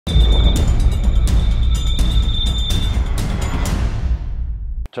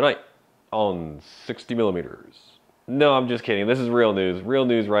Tonight on 60 millimeters. No, I'm just kidding. This is real news. Real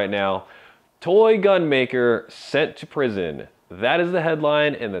news right now. Toy gun maker sent to prison. That is the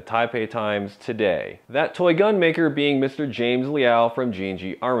headline in the Taipei Times today. That toy gun maker being Mr. James Liao from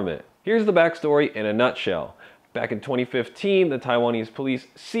G&G Armament. Here's the backstory in a nutshell. Back in 2015, the Taiwanese police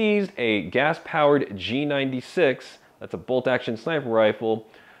seized a gas-powered G96, that's a bolt-action sniper rifle,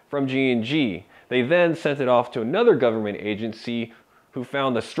 from G&G. They then sent it off to another government agency who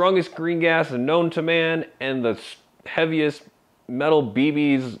found the strongest green gas known to man and the heaviest metal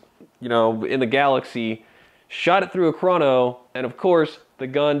BBs, in the galaxy, shot it through a chrono, and of course, the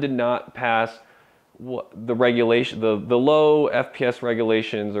gun did not pass the regulation, the low FPS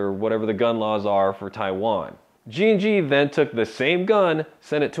regulations or whatever the gun laws are for Taiwan. G&G then took the same gun,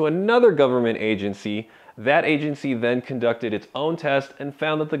 sent it to another government agency. That agency then conducted its own test and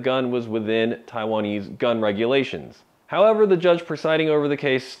found that the gun was within Taiwanese gun regulations. However, the judge presiding over the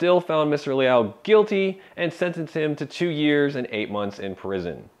case still found Mr. Liao guilty and sentenced him to 2 years and 8 months in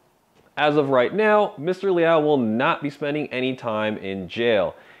prison. As of right now, Mr. Liao will not be spending any time in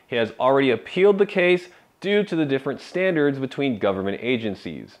jail. He has already appealed the case due to the different standards between government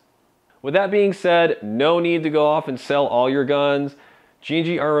agencies. With that being said, no need to go off and sell all your guns.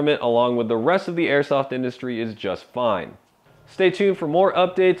 G&G Armament, along with the rest of the airsoft industry, is just fine. Stay tuned for more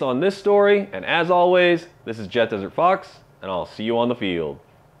updates on this story, and as always, this is Jet Desert Fox, and I'll see you on the field.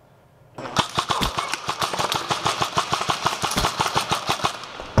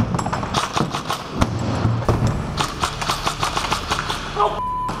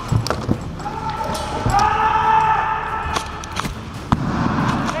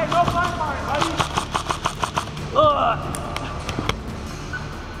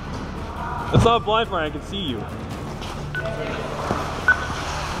 It's not blind fire, I can see you.